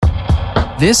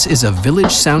This is a Village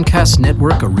Soundcast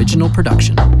Network original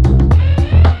production.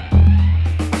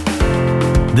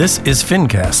 This is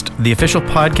FINcast, the official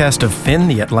podcast of FIN,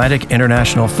 the Atlantic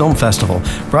International Film Festival,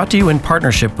 brought to you in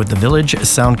partnership with the Village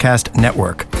Soundcast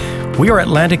Network. We are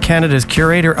Atlantic Canada's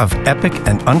curator of epic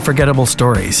and unforgettable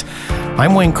stories.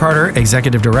 I'm Wayne Carter,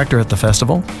 Executive Director at the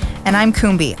festival. And I'm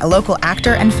Kumbi, a local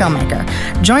actor and filmmaker.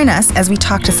 Join us as we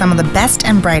talk to some of the best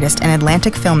and brightest in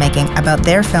Atlantic filmmaking about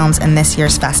their films in this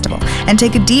year's festival, and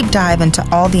take a deep dive into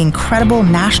all the incredible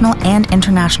national and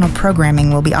international programming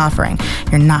we'll be offering.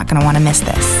 You're not going to want to miss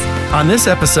this. On this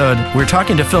episode, we're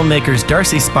talking to filmmakers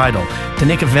Darcy Speidel,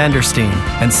 Danica Vandersteen,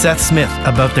 and Seth Smith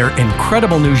about their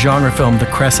incredible new genre film, The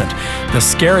Crescent, the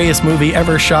scariest movie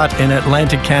ever shot in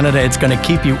Atlantic Canada. It's going to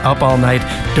keep you up all night.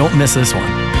 Don't miss this one.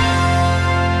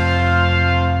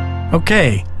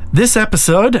 Okay, this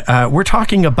episode, we're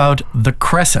talking about The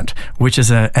Crescent, which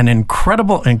is an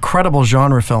incredible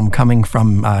genre film coming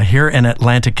from here in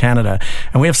Atlantic Canada.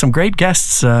 And we have some great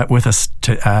guests with us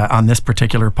on this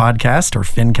particular podcast, or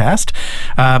FINcast.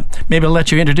 Maybe I'll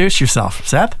let you introduce yourself.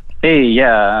 Seth? Hey,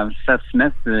 yeah, I'm Seth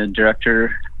Smith, the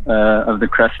director of The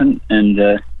Crescent,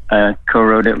 and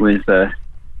co-wrote it with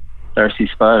Darcy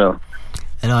Speidel.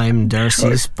 And I'm Darcy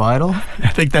Speidel. I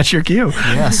think that's your cue.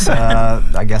 Yes,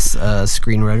 I guess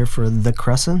screenwriter for The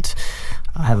Crescent.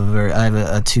 I have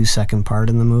a 2-second part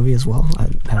in the movie as well.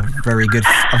 I have a very good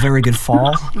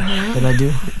fall that I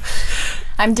do.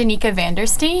 I'm Danica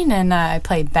Vandersteen, and I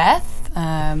play Beth.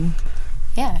 In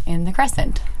The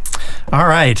Crescent. All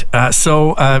right. Again,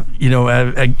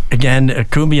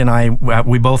 Kumbi and I,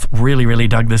 we both really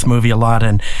dug this movie a lot.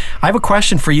 And I have a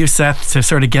question for you, Seth, to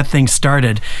sort of get things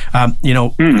started.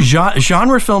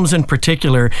 Genre films in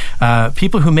particular,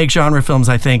 people who make genre films,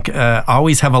 I think,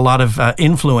 always have a lot of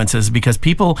influences because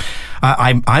people,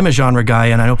 I'm a genre guy,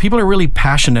 and I know people are really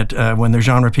passionate when they're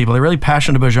genre people. They're really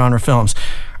passionate about genre films.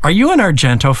 Are you an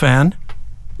Argento fan?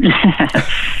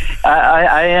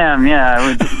 I am,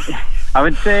 yeah. I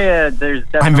would say there's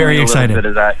definitely I'm very a excited.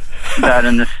 little bit of that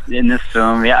in this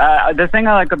film. Yeah, the thing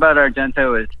I like about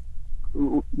Argento is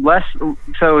less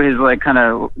so his like kind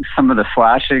of some of the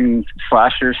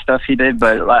slasher stuff he did,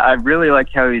 but I really like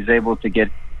how he's able to get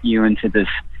you into this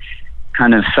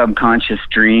kind of subconscious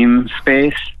dream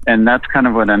space, and that's kind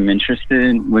of what I'm interested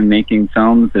in when making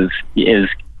films is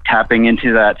tapping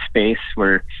into that space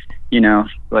where,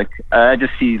 like I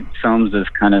just see films as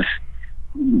kind of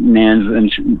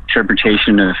man's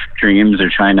interpretation of dreams or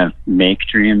trying to make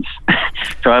dreams.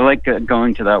 So I like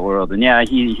going to that world, and yeah,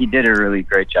 he did a really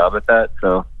great job at that,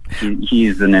 so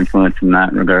he's an influence in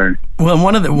that regard. Well,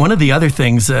 one of the other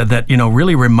things that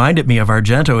really reminded me of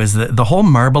Argento is the whole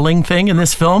marbling thing in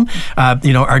this film.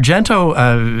 Argento,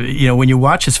 when you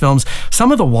watch his films,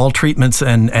 some of the wall treatments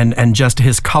and just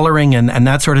his coloring and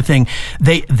that sort of thing,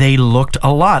 they looked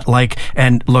a lot like.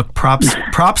 And look,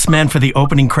 props, man, for the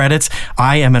opening credits.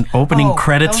 I am an opening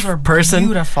credits person.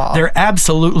 Beautiful. They're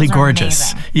absolutely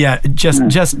gorgeous. Amazing. Yeah,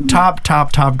 just top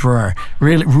drawer.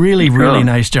 Really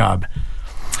nice job.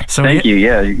 So Thank you.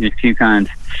 Yeah, you're too kind.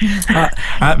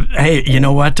 Hey, you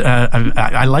know what?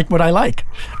 I like what I like.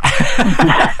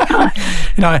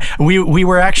 We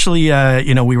were actually,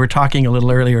 we were talking a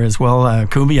little earlier as well,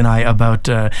 Kumbi and I, about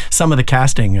some of the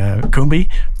casting.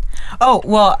 Kumbi? Oh,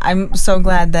 well, I'm so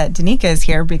glad that Danica is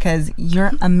here because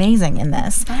you're amazing in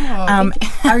this.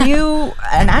 Are you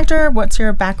an actor? What's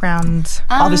your background?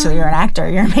 Obviously, you're an actor.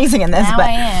 You're amazing in this. Now but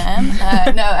I am.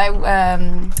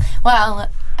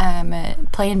 I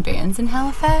play in bands in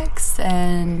Halifax,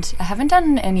 and I haven't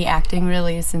done any acting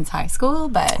really since high school.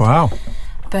 But wow.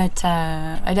 But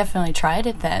I definitely tried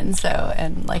it then,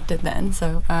 and liked it then.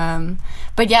 So,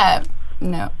 but yeah,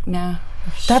 no.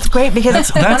 That's great because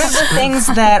it's one of the things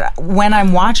that when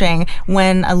I'm watching,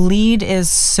 when a lead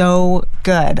is so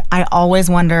good, I always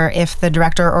wonder if the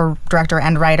director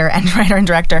and writer and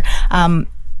director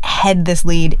had this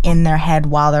lead in their head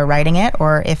while they're writing it,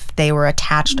 or if they were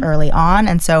attached early on.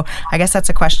 And so I guess that's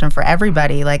a question for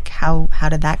everybody, like how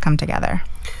did that come together?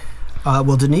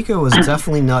 Well, Danica was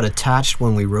definitely not attached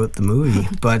when we wrote the movie,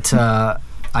 but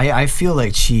I feel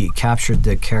like she captured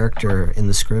the character in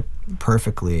the script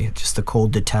perfectly, just the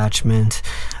cold detachment,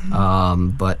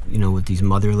 but with these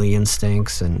motherly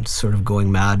instincts and sort of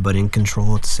going mad but in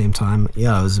control at the same time.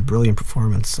 Yeah, it was a brilliant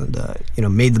performance, and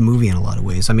made the movie in a lot of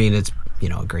ways. I mean, it's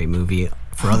a great movie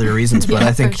for other reasons, but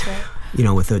I think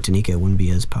sure. Without Danica it wouldn't be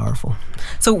as powerful.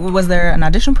 So was there an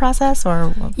audition process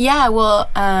or? Yeah, well,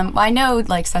 I know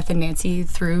like Seth and Nancy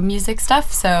through music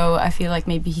stuff, so I feel like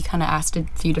maybe he kind of asked a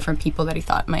few different people that he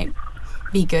thought might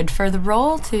be good for the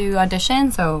role to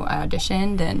audition. So I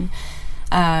auditioned, and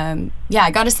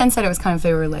I got a sense that it was kind of,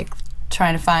 they were like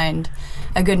trying to find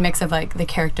a good mix of like the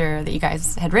character that you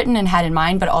guys had written and had in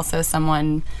mind, but also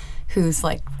someone who's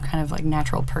like kind of like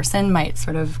natural person might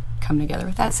sort of come together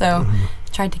with that. So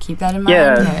tried to keep that in mind.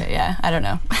 Yeah, I don't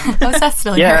know. Oh, Seth's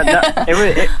still here.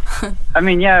 We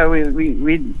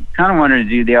kind of wanted to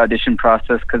do the audition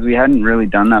process because we hadn't really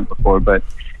done that before, but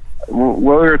what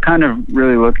we were kind of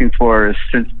really looking for is,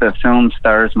 since the film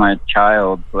stars my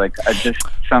child, like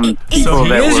some people so he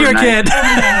that is were your nice. kid.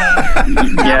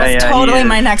 That was totally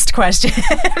my next question.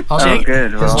 Also,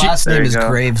 good. His Well, last there name you is go.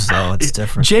 Graves, though. It's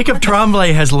different. Jacob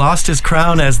Tremblay has lost his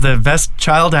crown as the best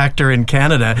child actor in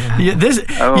Canada.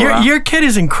 Your kid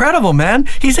is incredible, man.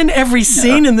 He's in every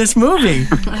scene in this movie.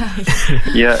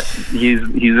 Yeah, he's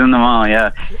in them all.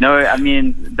 Yeah, no, I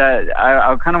mean that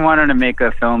I kind of wanted to make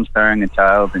a film starring a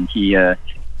child, and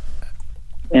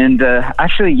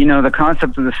actually, the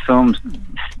concept of this film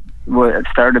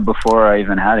started before I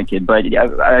even had a kid. But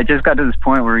I just got to this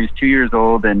point where he's 2 years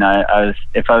old, and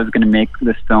if I was going to make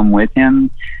this film with him,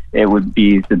 it would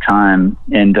be the time.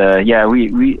 And I've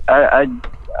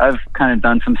kind of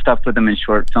done some stuff with him in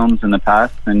short films in the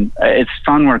past, and it's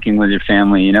fun working with your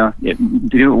family.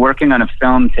 Working on a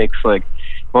film takes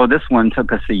this one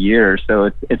took us a year, so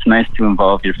it's nice to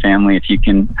involve your family if you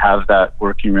can have that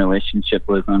working relationship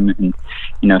with them, and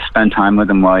spend time with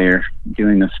them while you're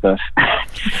doing this stuff.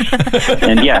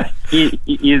 And yeah,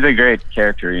 he's a great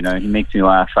character. He makes me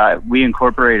laugh. We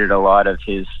incorporated a lot of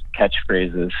his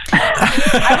catchphrases.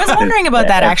 I was wondering about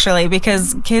that actually,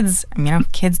 because kids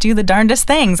do the darndest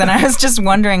things, and I was just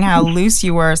wondering how loose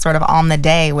you were sort of on the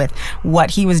day with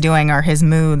what he was doing or his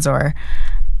moods or.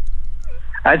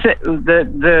 I'd say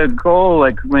the goal,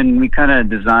 like when we kind of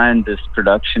designed this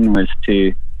production, was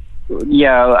to,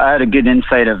 I had a good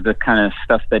insight of the kind of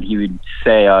stuff that he would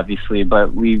say, obviously,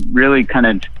 but we really kind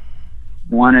of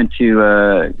wanted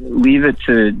to leave it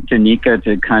to Danica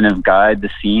to kind of guide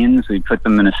the scenes. We put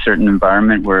them in a certain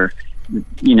environment where,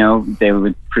 they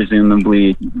would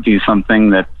presumably do something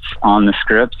that's on the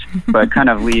script, but kind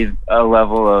of leave a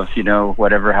level of,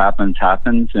 whatever happens.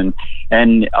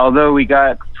 And although we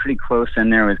got pretty close in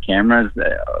there with cameras,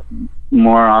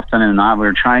 more often than not, we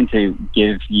were trying to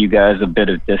give you guys a bit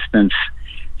of distance.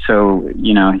 So,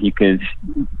 he could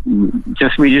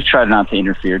we just tried not to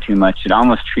interfere too much. It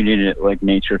almost treated it like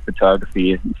nature photography.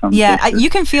 You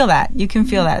can feel that.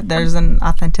 There's an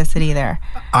authenticity there.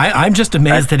 I'm just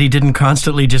amazed that he didn't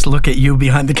constantly just look at you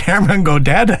behind the camera and go,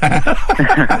 Dad. Well,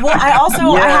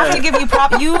 I have to give you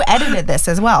props. You edited this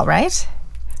as well, right?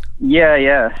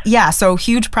 Yeah. Yeah, so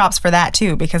huge props for that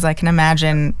too, because I can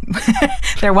imagine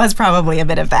there was probably a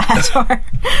bit of that.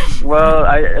 Well,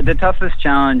 the toughest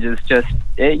challenge is just,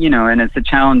 and it's a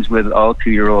challenge with all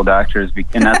 2-year-old actors,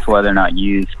 and that's why they're not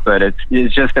used. But it's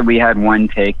just that we had one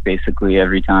take basically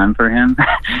every time for him.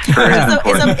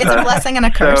 It's a blessing and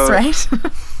a curse, right?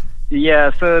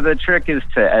 Yeah, so the trick is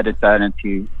to edit that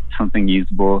into something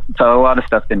usable. So a lot of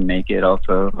stuff didn't make it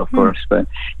also, of course, but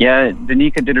yeah,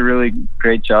 Danica did a really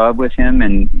great job with him,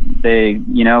 and they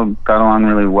got along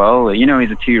really well. He's a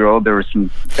 2-year-old. There were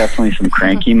definitely some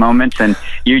cranky moments, and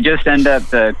you just end up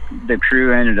the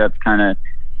crew ended up kind of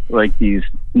like these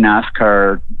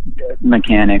NASCAR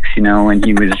mechanics. When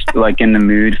he was like in the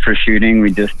mood for shooting,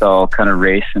 we just all kind of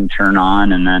race and turn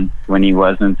on, and then when he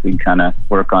wasn't, we kind of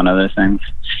work on other things.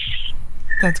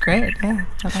 That's great. Yeah,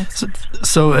 that makes sense.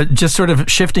 So just sort of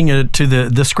shifting to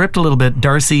the script a little bit,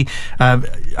 Darcy,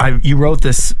 you wrote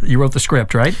the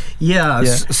script, right? Yeah.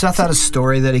 Seth had a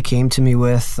story that he came to me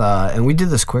with, and we did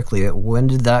this quickly. When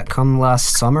did that come?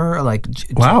 Last summer? Like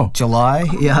July?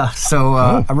 Yeah. So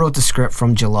I wrote the script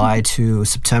from July to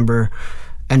September,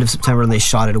 end of September, and they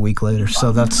shot it a week later.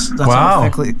 So that's how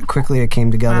quickly it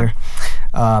came together.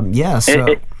 So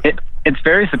it's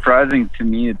very surprising to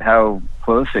me how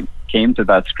close it came to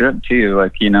that script too. I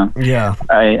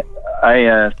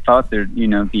thought there'd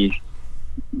be,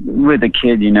 with a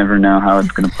kid you never know how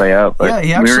it's going to play out, but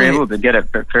we were able to get it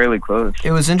fairly close.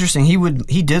 It was interesting.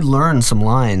 He did learn some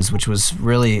lines, which was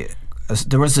really.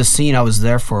 There was this scene I was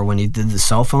there for when he did the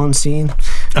cell phone scene.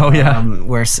 Oh yeah,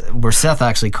 where Seth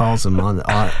actually calls him on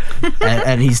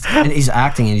and he's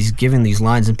acting and he's giving these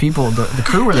lines, and people, the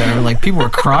crew were there, and like people were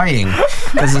crying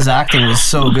because his acting was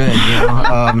so good.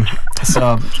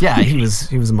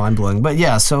 He was mind blowing. But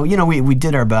yeah, so we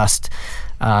did our best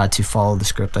to follow the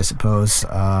script, I suppose.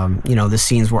 The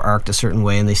scenes were arced a certain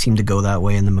way, and they seemed to go that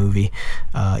way in the movie.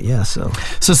 So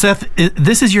Seth,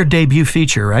 this is your debut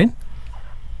feature, right?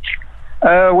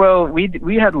 Well,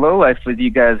 we had Lowlife with you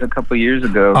guys a couple years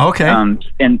ago. Oh, okay. And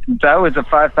that was a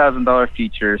 $5,000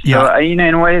 feature. So in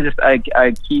a way, I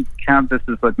count this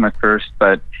as like my first,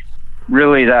 but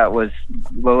really that was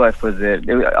Low Life was it.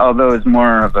 Although it was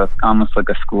more of almost like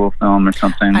a school film or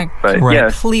something. But Right.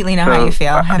 Completely know how you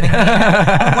feel having a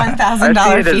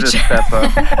 $1,000 feature. As a step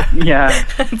up. Yeah.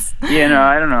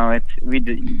 I don't know.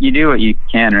 You do what you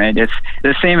can, right? It's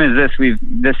the same as this.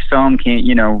 This film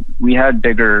came. We had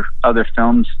bigger other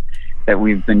films that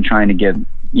we've been trying to get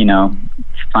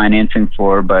financing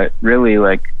for, but really,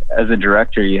 like, as a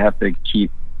director, you have to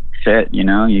keep fit.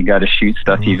 You got to shoot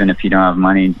stuff even if you don't have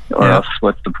money, or else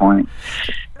what's the point?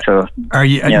 So are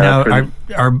you now?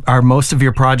 Are most of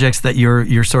your projects that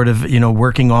you're sort of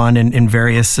working on in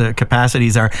various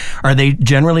capacities are they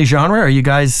generally genre? Are you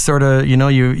guys sort of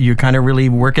you kind of really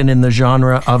working in the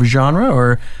genre of genre,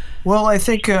 or? Well, I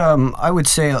think I would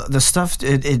say the stuff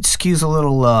it skews a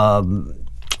little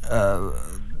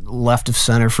left of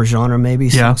center for genre, maybe.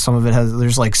 Some of it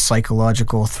there's like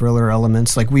psychological thriller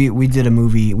elements. Like we wrote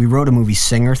a movie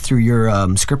Singer through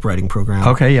your script writing program.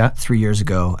 Okay, yeah. 3 years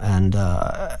ago, and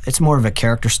it's more of a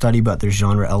character study, but there's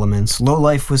genre elements. Low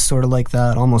Life was sort of like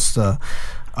that, almost a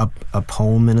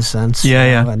poem in a sense.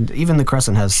 Yeah. And even The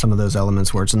Crescent has some of those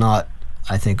elements where it's not,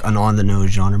 I think, an on the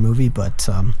nose genre movie, but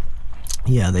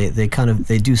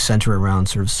they do center around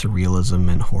sort of surrealism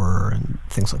and horror and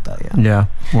things like that. Yeah.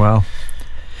 Wow.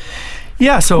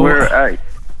 Yeah, so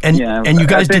and you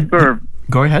guys did.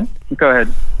 Go ahead. Go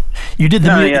ahead. You did the.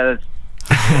 No, yeah.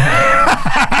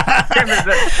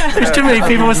 There's too many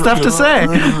people with stuff to say.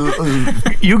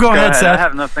 You go ahead, Seth. I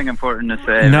have nothing important to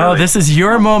say. No, really. This is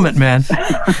your moment, man.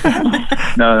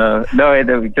 No.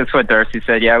 Just what Darcy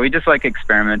said. Yeah, we just like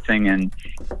experimenting, and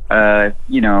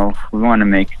we want to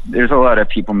make. There's a lot of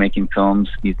people making films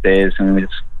these days, and we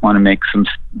just want to make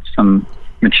some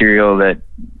material that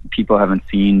people haven't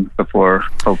seen before,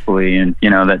 hopefully, and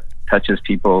that touches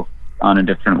people on a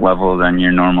different level than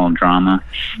your normal drama.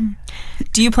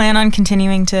 Do you plan on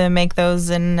continuing to make those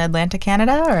in Atlantic,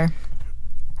 Canada, or?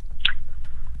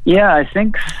 Yeah, I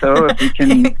think so. If we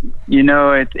can,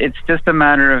 it's just a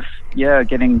matter of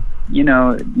getting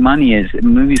money.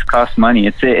 Movies cost money.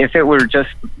 If it were just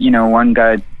one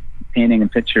guy painting a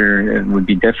picture, it would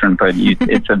be different. But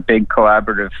it's a big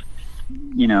collaborative.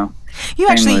 You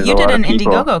did an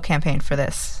Indiegogo campaign for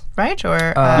this, right?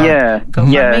 Or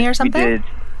GoFundMe or something? We did.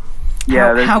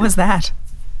 Yeah. How was that?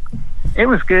 It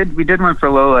was good. We did one for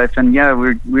Low Life, and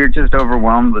we're just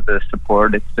overwhelmed with the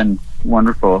support. It's been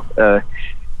wonderful. I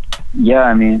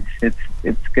mean,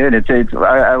 it's good.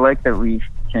 I like that we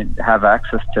can have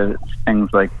access to things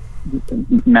like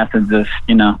methods of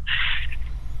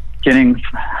getting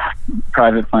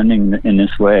private funding in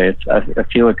this way. I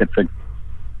feel like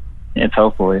it's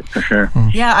hopeful, for sure.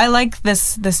 Yeah, I like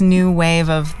this new wave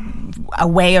of a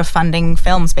way of funding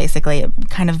films. Basically, it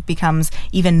kind of becomes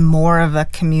even more of a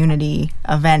community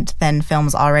event than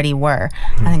films already were.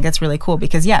 I think that's really cool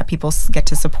because people get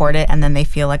to support it, and then they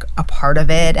feel like a part of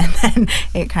it, and then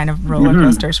it kind of roller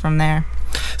coasters from there.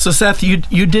 So Seth, you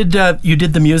did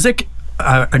the music.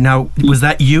 Now, was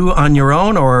that you on your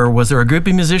own, or was there a group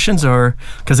of musicians? Or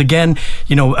because again,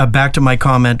 back to my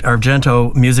comment,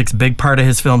 Argento, music's a big part of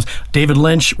his films. David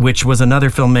Lynch, which was another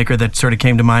filmmaker that sort of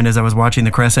came to mind as I was watching The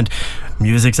Crescent,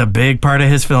 music's a big part of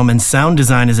his film, and sound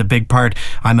design is a big part.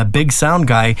 I'm a big sound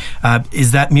guy.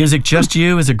 Is that music just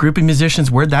you? Is a group of musicians?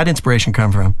 Where'd that inspiration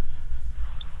come from?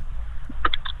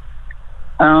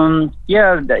 No,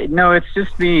 it's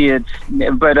just me.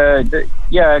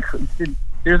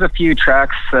 There's a few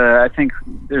tracks. I think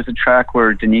there's a track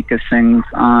where Danica sings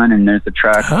on, and there's a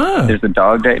track. There's a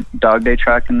Dog Day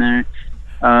track in there.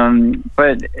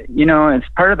 But it's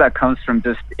part of that comes from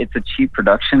just it's a cheap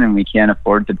production, and we can't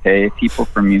afford to pay people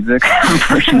for music.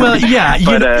 Well,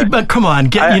 but come on,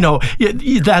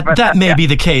 that may be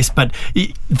the case, but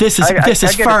this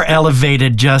is far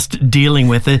elevated. Just dealing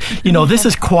with it, this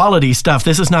is quality stuff.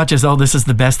 This is not just this is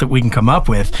the best that we can come up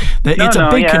with. It's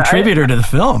a big contributor to the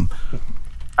film.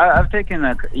 I've taken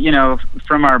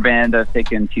from our band, I've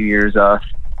taken 2 years off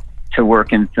to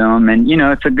work in film, and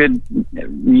it's a good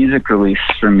music release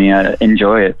for me. I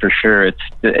enjoy it for sure. It's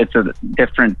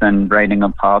different than writing a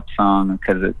pop song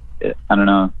because I don't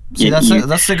know. See,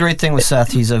 that's the great thing with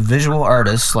Seth. He's a visual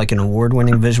artist, like an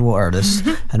award-winning visual artist,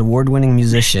 an award-winning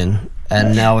musician,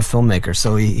 and now a filmmaker.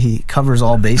 So he covers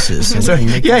all bases. So, he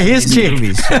is cheap.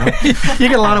 Movies, you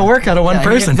get a lot of work out of one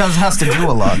person. He has to do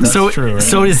a lot. That's true. Right?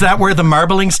 So is that where the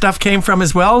marbling stuff came from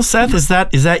as well, Seth? Is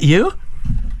that you?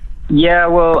 Yeah,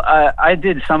 well, I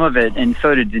did some of it, and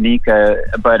so did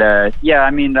Danica. But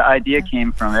the idea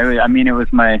came from it. It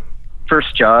was my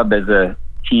first job as a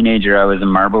teenager. I was a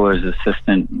marbler's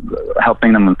assistant,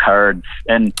 helping them with cards.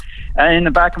 And in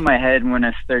the back of my head, when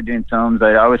I started doing films,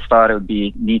 I always thought it would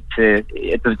be neat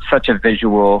it's such a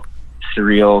visual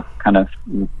surreal kind of.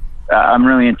 I'm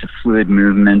really into fluid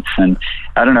movements, and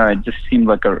I don't know. It just seemed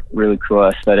like a really cool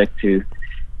aesthetic to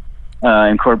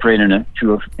incorporate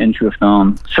into a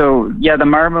film. So yeah, the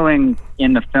marbling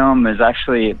in the film is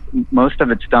actually, most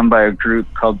of it's done by a group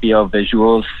called BL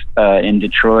Visuals in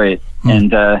Detroit,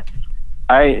 and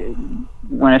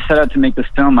when I set out to make this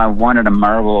film, I wanted to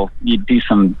marble. You'd do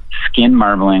some skin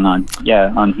marbling on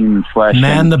human flesh.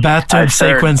 Man, the bathtub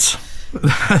sequence.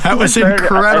 That was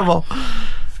incredible.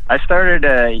 I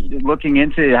started looking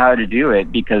into how to do it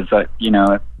because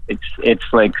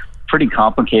it's like pretty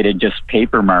complicated, just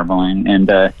paper marbling,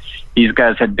 and these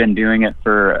guys had been doing it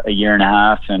for a year and a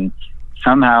half, and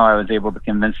somehow I was able to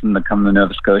convince them to come to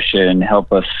Nova Scotia and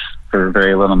help us for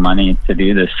very little money to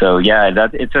do this. So yeah,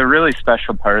 it's a really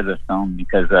special part of the film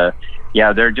because they're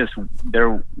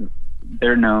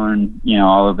known,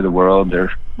 all over the world.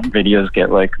 Their videos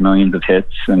get like millions of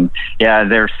hits, and yeah,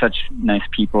 they're such nice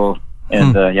people,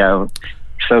 and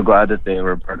so glad that they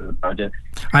were part of the project.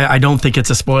 I don't think it's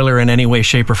a spoiler in any way,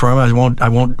 shape, or form. I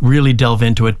won't really delve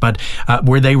into it, but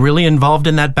were they really involved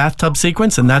in that bathtub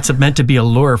sequence? And that's meant to be a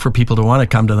lure for people to want to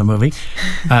come to the movie.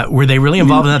 Were they really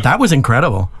involved in that? That was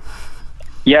incredible.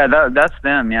 Yeah, that's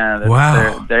them. Yeah,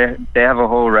 wow. They have a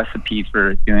whole recipe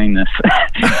for doing this,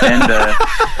 and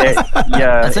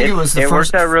I think it was the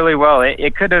first. Worked out really well.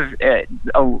 It could have,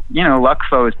 luck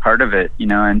flow is part of it,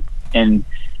 and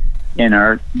in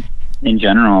art in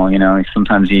general,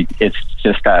 sometimes it's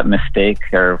just that mistake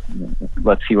or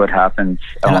let's see what happens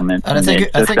element, and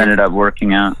it just ended up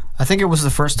working out. I think it was the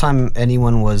first time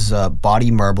anyone was body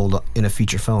marbled in a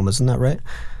feature film. Isn't that right?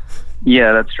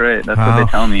 Yeah, that's right. That's what they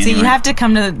tell me. So anyway. You have to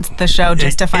come to the show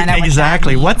just to find out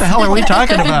exactly what the hell are we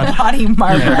talking about. Body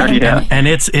marbling. Yeah. And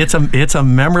it's a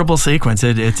memorable sequence.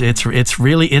 It's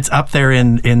really up there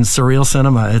in surreal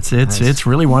cinema. It's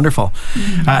really wonderful.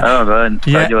 Glad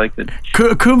you liked it.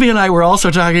 Kubi and I were also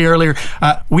talking earlier.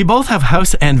 We both have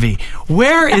house envy.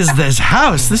 Where is this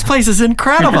house? This place is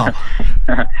incredible.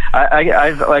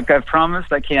 I've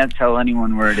promised I can't tell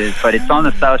anyone where it is, but it's on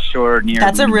the South Shore near.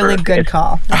 That's a really good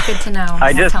call. That's good to know.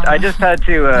 I just had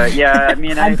to. I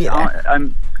mean, I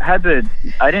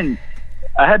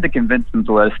had to convince them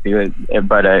to let us do it,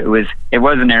 but it was an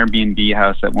Airbnb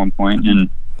house at one point, and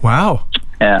wow.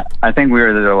 Yeah, I think we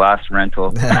were the last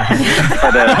rental. But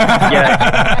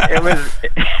it was.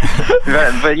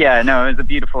 But yeah, no, it was a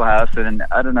beautiful house, and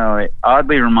I don't know. It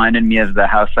oddly reminded me of the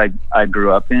house I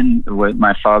grew up in.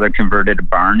 My father converted a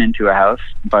barn into a house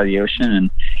by the ocean, and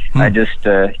I just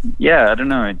I don't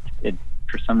know. It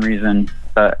for some reason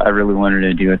I really wanted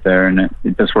to do it there, and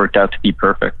it just worked out to be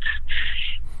perfect.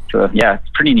 So yeah, it's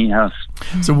a pretty neat house.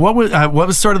 So what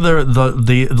was sort of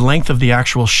the length of the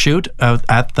actual shoot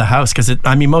at the house? Because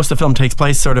most of the film takes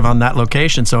place sort of on that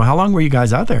location. So how long were you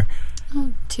guys out there?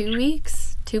 2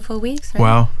 weeks, 2 full weeks. Right?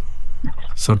 Wow.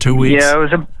 So 2 weeks. Yeah,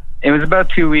 it was about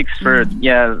 2 weeks for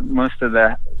most of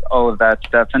all of that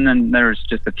stuff, and then there was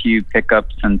just a few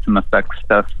pickups and some effects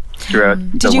stuff throughout the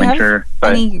winter. Did you have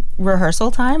any rehearsal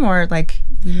time or like?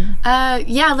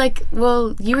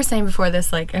 Well, you were saying before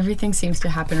this, like everything seems to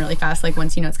happen really fast. Like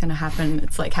once you know it's going to happen,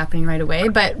 it's like happening right away.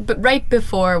 But right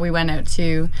before we went out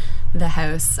to the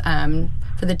house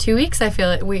for the 2 weeks, I feel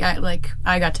like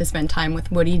I got to spend time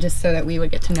with Woody just so that we would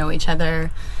get to know each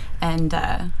other and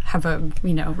have a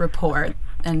rapport.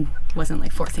 And wasn't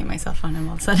like forcing myself on him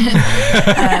all of a sudden.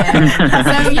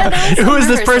 Who is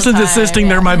this person assisting?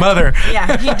 They're my mother.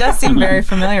 Yeah, he does seem very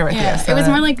familiar with you. So it was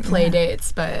more like play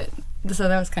dates, but so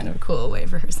that was kind of a cool way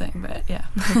for her saying, but yeah.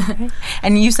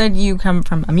 And you said you come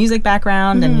from a music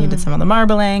background and you did some of the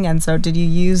marbling, and so did you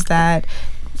use that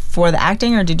for the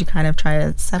acting, or did you kind of try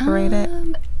to separate it?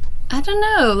 I don't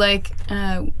know,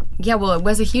 it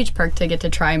was a huge perk to get to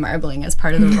try marbling as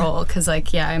part of the role, because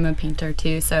I'm a painter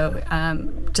too, so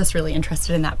just really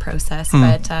interested in that process.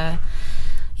 But I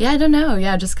don't know,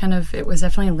 just kind of, it was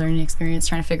definitely a learning experience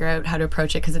trying to figure out how to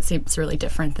approach it, because it seems really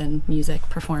different than music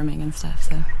performing and stuff,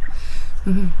 so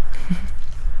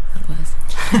it was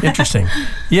interesting.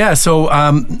 Yeah, so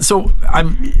I'm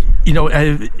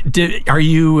are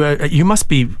you you must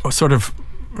be sort of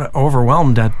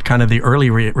overwhelmed at kind of the early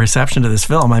reception to this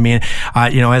film. I mean,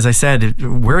 as I said,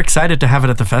 we're excited to have it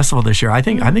at the festival this year. I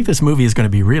think this movie is going to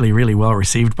be really, really well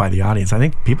received by the audience. I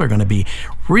think people are going to be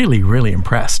really, really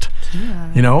impressed.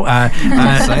 Yeah.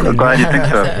 I'm glad you think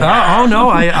so. Oh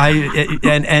no,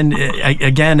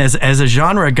 again, as a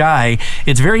genre guy,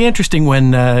 it's very interesting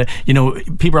when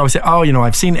people always say,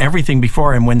 I've seen everything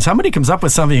before, and when somebody comes up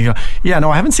with something, you go,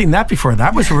 I haven't seen that before.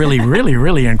 That was really, really,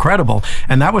 really incredible,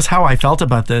 and that was how I felt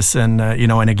about about this, and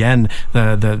and again,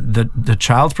 the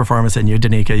child's performance and you,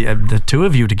 Danica, the two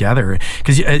of you together,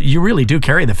 because you really do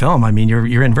carry the film. I mean,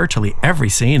 you're in virtually every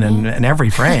scene and every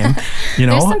frame.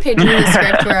 There's some pages in the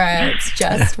script where it's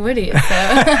just Woody. So.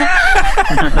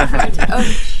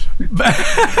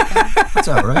 That's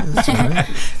all right.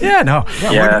 Yeah, no.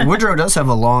 Yeah. Woodrow does have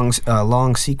a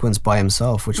long sequence by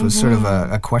himself, which was sort of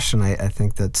a question I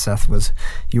think that Seth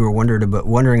you were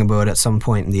wondering about at some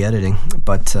point in the editing.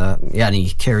 But and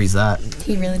he carries that.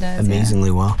 He really does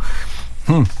amazingly well.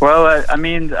 Well, I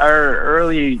mean, the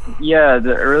early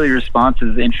response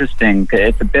is interesting.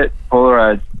 It's a bit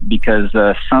polarized because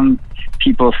some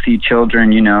people see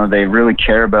children, they really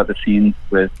care about the scenes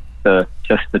with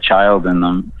just the child in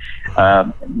them,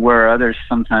 where others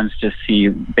sometimes just see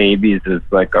babies as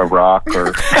like a rock or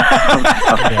a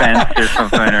fence or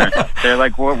something, or they're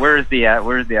like, where's the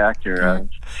actor?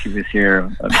 She was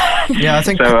here. Yeah, I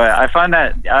think so. I find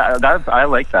that I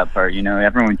like that part.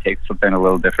 Everyone takes something a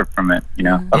little different from it.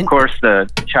 Of course, the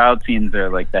child scenes are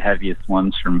like the heaviest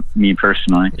ones for me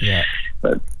personally. Yeah,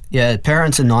 but yeah,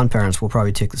 parents and non-parents will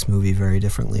probably take this movie very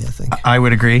differently, I think. I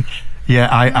would agree. Yeah,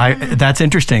 I that's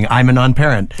interesting. I'm a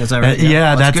non-parent. Is that right?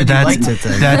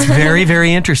 That's very,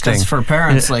 very interesting. Because for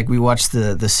parents, like, we watched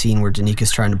the scene where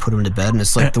Danica's trying to put him to bed, and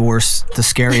it's like the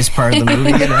scariest part of the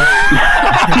movie.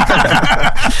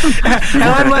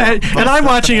 And I'm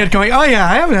watching it going, oh yeah,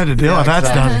 I haven't had to deal with that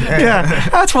stuff. Yeah,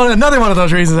 that's another one of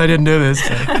those reasons I didn't do this.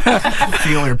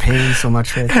 Feel your pain so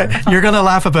much right there. You're gonna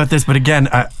laugh about this, but again,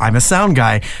 I'm a sound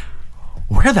guy.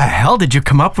 Where the hell did you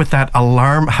come up with that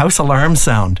house alarm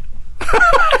sound?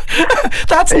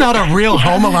 That's not a real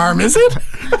home alarm, is it?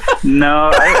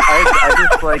 No, I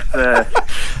just like I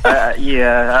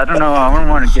don't know, I don't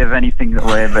want to give anything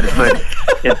away, but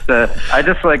I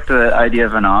just like the idea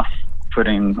of an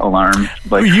off-putting alarm.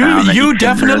 Like you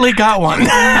definitely got one.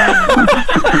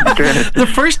 The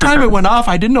first time it went off,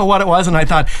 I didn't know what it was, and I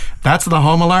thought, that's the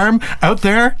home alarm out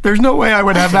there? There's no way I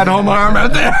would have that home alarm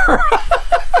out there.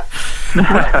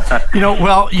 You know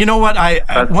what?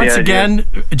 Once again,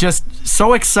 just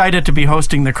so excited to be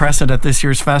hosting the Crescent at this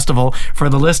year's festival. For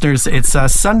the listeners, it's our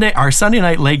Sunday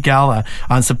night late gala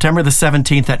on September the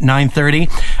 17th at 9:30.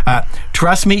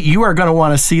 Trust me, you are going to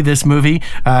want to see this movie.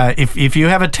 If you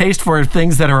have a taste for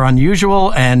things that are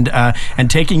unusual and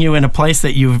taking you in a place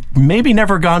that you've maybe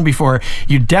never gone before,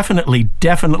 you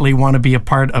definitely want to be a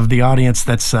part of the audience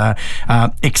that's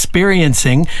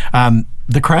experiencing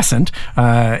the Crescent.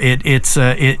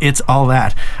 It's all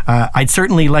that. I'd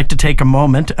certainly like to take a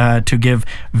moment to give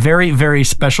very, very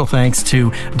special thanks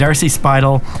to Darcy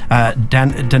Speidel,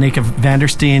 Danica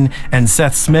Vandersteen, and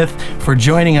Seth Smith for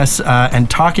joining us and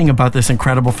talking about this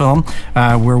incredible film.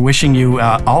 We're wishing you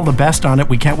all the best on it.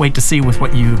 We can't wait to see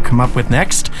what you come up with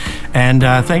next. And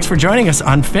thanks for joining us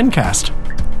on FINcast.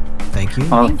 Thank you.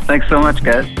 Well, thanks so much,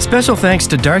 guys. Special thanks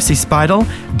to Darcy Speidel,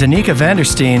 Danica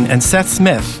Vandersteen, and Seth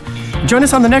Smith. Join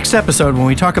us on the next episode when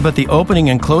we talk about the opening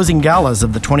and closing galas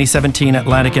of the 2017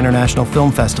 Atlantic International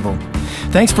Film Festival.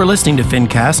 Thanks for listening to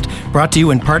FINcast, brought to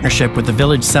you in partnership with the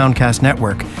Village Soundcast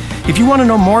Network. If you want to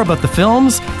know more about the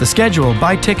films, the schedule,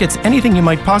 buy tickets, anything you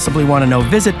might possibly want to know,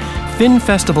 visit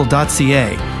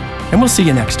finfestival.ca. And we'll see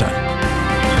you next time.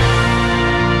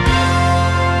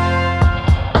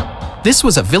 This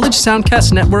was a Village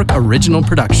Soundcast Network original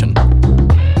production.